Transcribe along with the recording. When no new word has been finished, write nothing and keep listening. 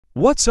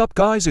What's up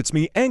guys, it's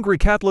me Angry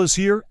Catlas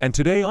here, and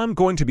today I'm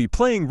going to be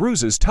playing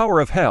Ruse's Tower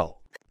of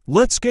Hell.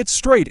 Let's get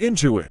straight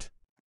into it.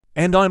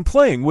 And I'm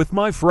playing with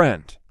my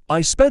friend.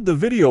 I sped the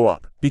video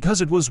up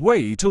because it was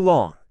way too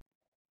long.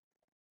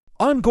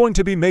 I'm going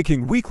to be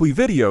making weekly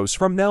videos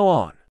from now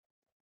on.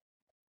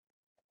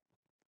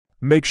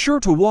 Make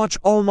sure to watch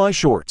all my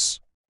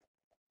shorts.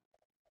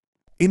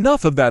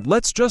 Enough of that,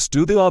 let's just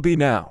do the lobby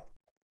now.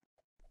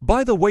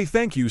 By the way,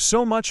 thank you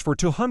so much for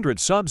 200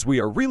 subs.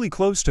 We are really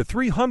close to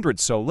 300,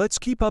 so let's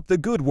keep up the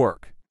good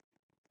work.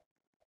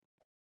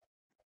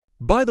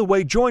 By the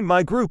way, join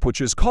my group which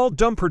is called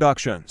Dumb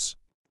Productions.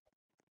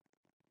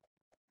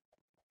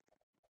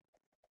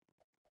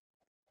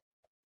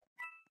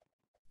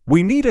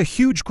 We need a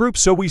huge group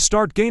so we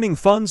start gaining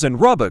funds and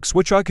Robux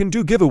which I can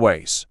do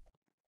giveaways.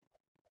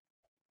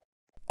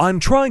 I'm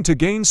trying to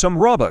gain some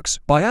Robux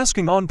by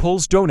asking on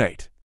polls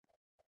donate.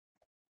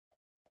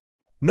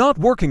 Not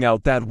working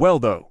out that well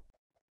though.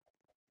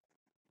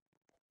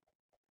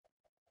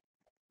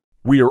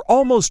 We are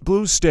almost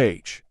blue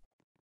stage.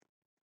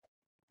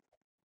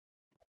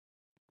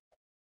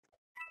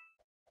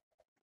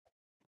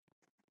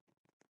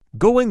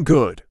 Going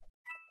good.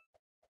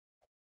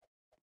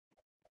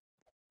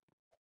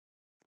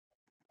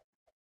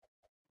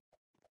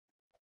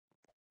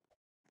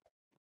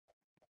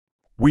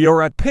 We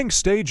are at pink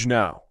stage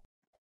now.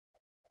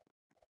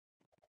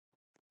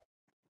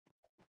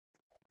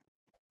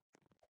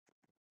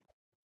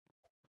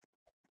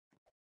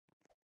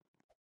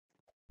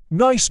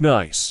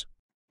 Nice.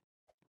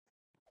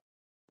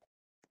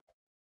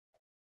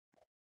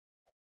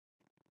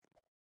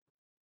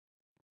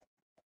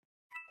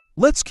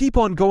 Let's keep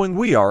on going.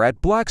 We are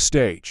at black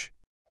stage.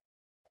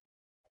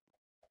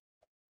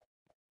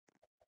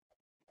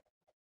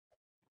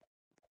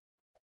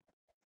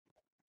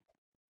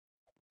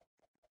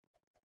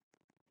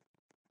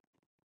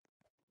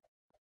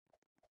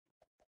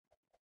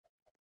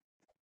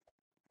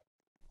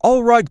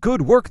 Alright,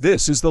 good work.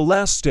 This is the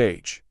last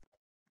stage.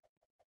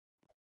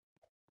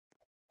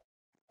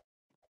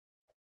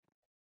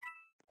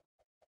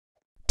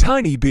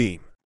 Tiny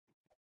beam.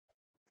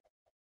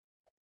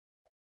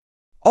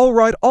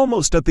 Alright,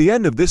 almost at the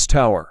end of this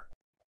tower.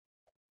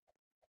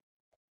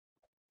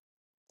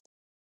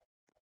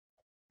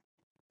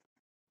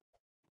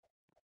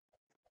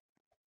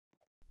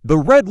 The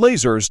red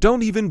lasers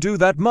don't even do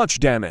that much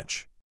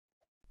damage.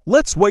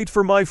 Let's wait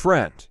for my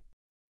friend.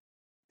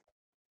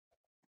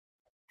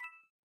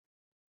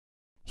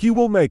 He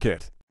will make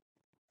it.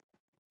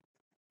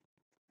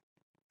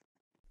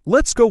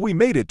 Let's go, we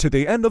made it to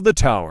the end of the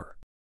tower.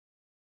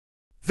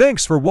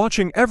 Thanks for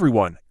watching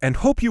everyone, and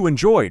hope you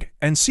enjoyed,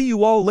 and see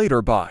you all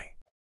later. Bye.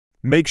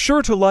 Make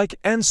sure to like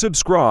and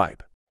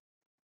subscribe.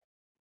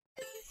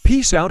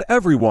 Peace out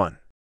everyone.